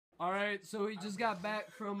All right, so we just got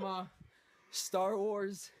back from Star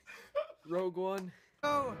Wars Rogue One.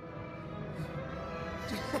 Oh,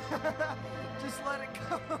 just let it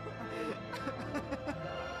go.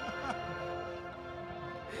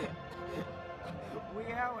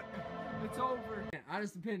 We out. It's over.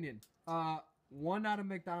 Honest opinion. 1 out of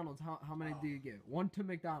McDonald's. How many do you give? 1 to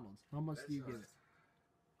McDonald's. How much do you give it?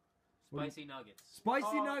 Spicy nuggets.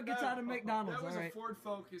 Spicy nuggets out of McDonald's. That was all right. a Ford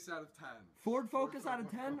Focus out of 10. Ford Focus out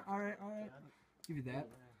of 10? All right, all right. Give you that.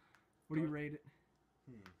 What do you rate it?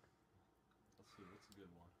 Let's see, what's a good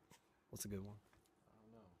one? What's a good one?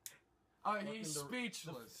 I don't know. Oh, he's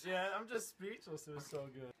speechless. Yeah, I'm just speechless. It was so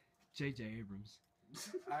good. J.J. Abrams.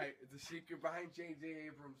 Alright, the secret behind J.J.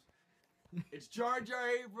 Abrams. It's Jar Jar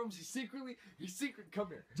Abrams. Come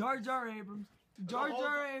here. Jar Jar Abrams. Jar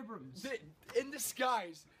Jar Abrams. In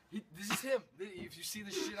disguise. This is him. If you see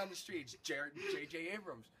the shit on the street, it's J.J.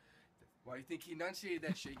 Abrams. Why do you think he enunciated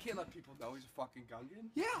that shit? You can't let people know he's a fucking Gungan.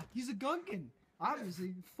 Yeah, he's a Gungan.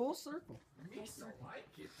 Obviously, full circle. Misa like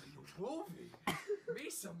it in the movie.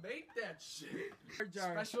 Misa made that shit.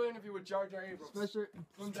 Jar. Special interview with Jar Jar Abrams.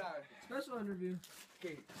 Special interview.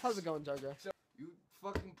 Okay, how's it going, Jar Jar? So you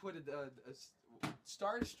fucking put a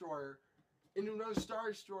Star Destroyer into another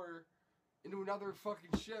Star Destroyer into another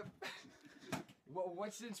fucking ship.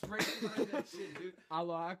 What's the inspiration behind that shit, dude?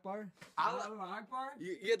 Allah Akbar. Allah Akbar.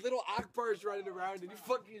 You had little Akbars running around, and you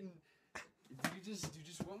fucking. You just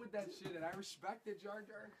went with that shit, and I respect it, Jar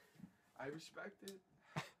Jar. I respect it.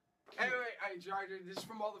 Anyway, Jar Jar, this is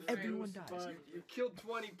from all the fans. Everyone dies. You killed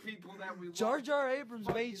 20 people that we Jar loved. Jar Abrams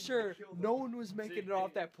made sure no one was making it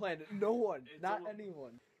off that planet. No one. Not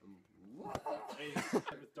anyone. Hey,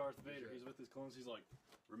 with Darth Vader, he's with his clones. He's like,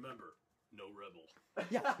 remember, no rebel.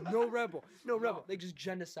 Yeah, no rebel. No rebel. They just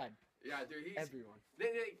genocide. Yeah, dude, he's everyone.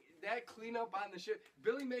 That cleanup on the shit.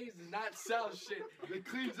 Billy Mays does not sell shit that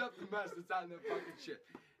cleans up the mess that's on the fucking shit.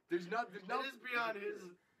 There's no. It is beyond his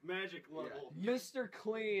magic level. Yeah. Mr.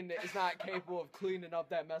 Clean is not capable of cleaning up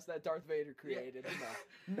that mess that Darth Vader created.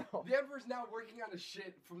 Yeah. No. The Emperor's now working on a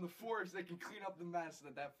shit from the Force that can clean up the mess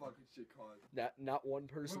that fucking shit caused. Not one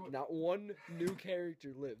person, not one new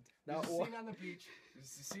character lived. Not There's one. A scene on the beach.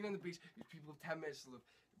 There's a scene on the beach. These people have 10 minutes to live.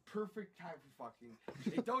 Perfect time for fucking.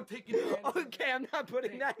 They don't take advantage. Okay, I'm not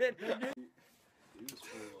putting that in.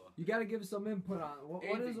 You gotta give some input on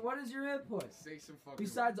it. What is your input? Say some fucking.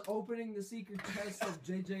 Besides opening the secret test of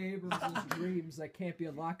J.J. Abrams' dreams that can't be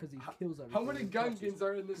unlocked because he kills everyone. How many Gungans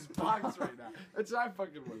are in this box right now? That's what I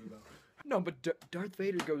fucking want to know. No, but Darth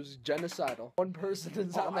Vader goes genocidal. One person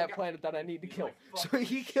is on that planet that I need to kill. Like, so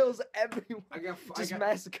he kills everyone.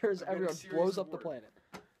 Massacres everyone. Blows up the planet.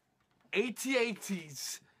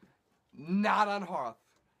 AT-ATs. Not on Hoth.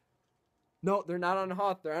 No, they're not on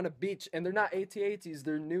Hoth. They're on a beach, and they're not AT-ATs.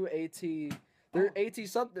 They're new AT. They're AT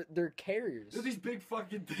something. They're carriers. They're these big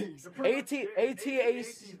fucking things.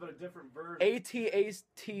 AT-ATs, but a different version.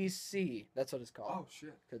 AT-ATC. That's what it's called. Oh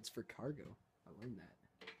shit. It's for cargo. I learned that.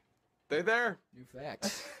 They're there. New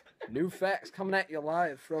facts. New facts coming at you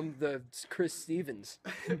live from the Chris Stevens.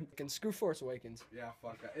 Can screw Force Awakens. Yeah,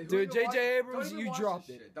 fuck that. Dude, J.J. Abrams, you dropped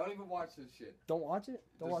it. Don't even watch this shit. Don't watch it?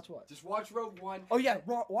 Watch what? Just watch Rogue One. Oh yeah,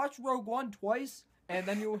 watch Rogue One twice, and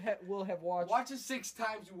then you will have watched. Watch it 6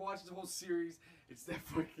 times. You watch the whole series. It's that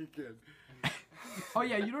fucking good. Oh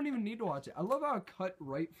yeah, you don't even need to watch it. I love how it cut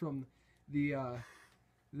right from the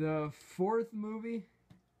 4th movie.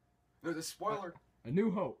 No, the spoiler. A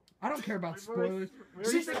New Hope. I don't care about spoilers.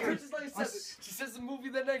 She says the movie,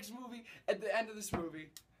 the next movie, at the end of this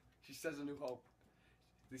movie, she says A New Hope.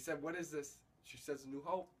 They said, what is this? She says A New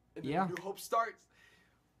Hope. And then A New Hope starts.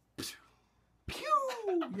 Pew!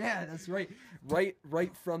 Yeah, that's right.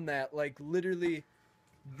 Right from that. Like, literally,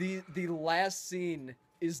 the last scene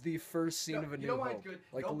is the first scene of A New Hope. You know what, good?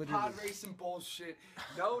 Like, no literally. pod racing bullshit.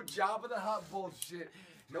 No Jabba the Hutt bullshit.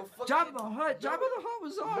 No fucking Jabba the Hutt. Jabba the Hutt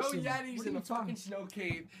was awesome. No Yetis in a fucking snow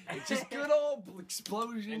cave. It's just good old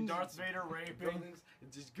explosions. And Darth Vader raping.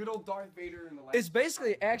 It's just good old Darth Vader in the last. It's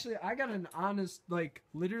basically, actually, I got an honest, like,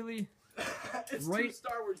 literally. It's right,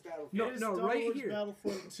 Star Wars Battlefront. No, right Wars here.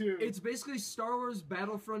 Battlefront 2. It's basically Star Wars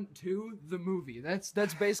Battlefront 2, the movie. That's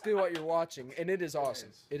basically what you're watching, and it is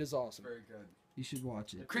awesome. It is awesome. Very good. You should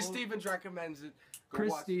watch it. Chris Stevens recommends it.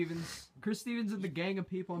 Chris Stevens and the gang of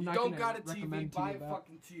people. I'm not don't gonna got a recommend TV, buy to you a about.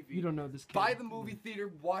 fucking TV. You don't know this kid. Buy the movie theater,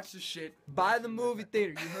 watch the shit. Buy the movie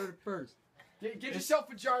theater. You heard it first. Get yourself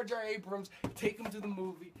a Jar Jar Abrams. Take him to the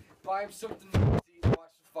movie. Buy him something to see.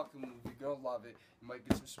 Watch the fucking movie. You're gonna love it. You might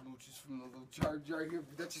get some smooches from the little Jar Jar here,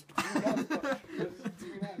 but that's just between us. That's just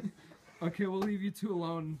between us. Okay, we'll leave you two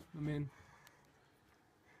alone. I mean.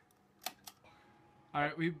 All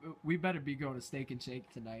right, we better be going to Steak and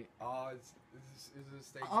Shake tonight. Is it a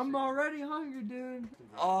steak? I'm already hungry, dude.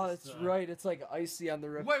 Oh, that's right. It's like icy on the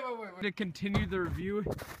rib. Wait. To continue the review,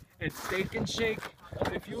 it's Steak and Shake.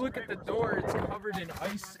 If you look at the door, it's covered in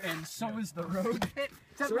ice, and so is the road.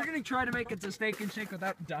 So we're gonna try to make it to Steak and Shake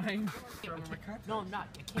without dying. No, I'm not.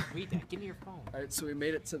 I can't read that. Give me your phone. All right, so we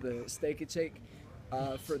made it to the Steak and Shake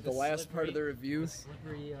for the last part of the review.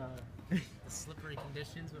 The slippery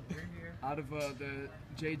conditions, but we're here. Out of the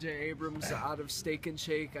J.J. Abrams, out of Steak and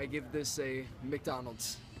Shake, I give this a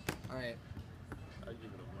McDonald's. All right. I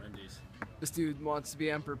give it a Wendy's. This dude wants to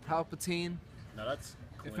be Emperor Palpatine. No, that's.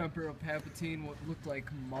 If Emperor Palpatine looked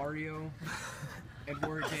like Mario and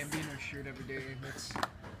wore a Gambino shirt every day, that's what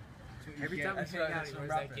you Every get. time we That's hang right, out, that's he what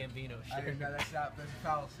wears I'm that rapping. Gambino I shirt. think that's a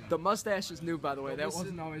fallacy. The mustache is new, by the way. That Listen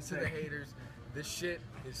wasn't always to there. the haters. This shit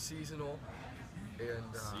is seasonal, and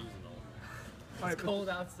Seasonal. All It's right, cold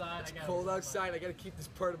outside. it's cold outside. I gotta keep this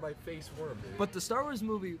part of my face warm, dude. but the Star Wars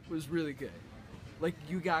movie was really good. Like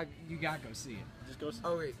you got go see it. Just go.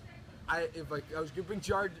 Oh wait, I was gonna bring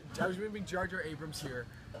Jar Jar Abrams here,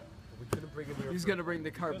 but we couldn't bring him here. He's gonna bring the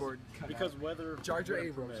cardboard cutout. Because weather. Jar Jar weather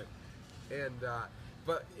Abrams, permit. and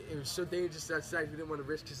but it was so dangerous outside. We didn't want to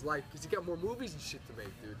risk his life because he got more movies and shit to make,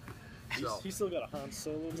 dude. So He's still got a Han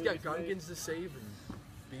Solo. he's got Gungans to save and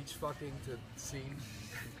beach fucking to scene.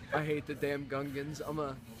 I hate the damn Gungans.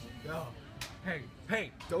 No,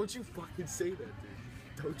 hey, don't you fucking say that,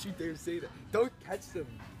 dude. Don't you dare say that. Don't catch them.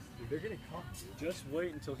 Dude, they're gonna come, dude. Just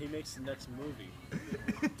wait until he makes the next movie.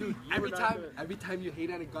 Dude, You every were not time you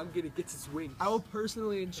hate on a Gungan, it gets its wings. I will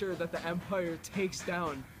personally ensure that the Empire takes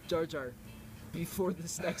down Jar Jar before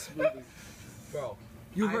this next movie. Bro,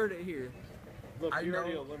 You I- heard it here. Look, I you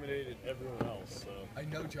already know- eliminated everyone else, so. I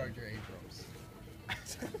know Jar Jar Abrams.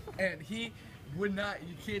 And he would not,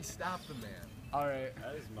 you can't stop the man. All right,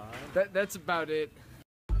 That is mine. that's about it.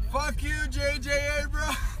 Fuck you, J.J.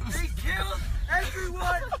 Abrams!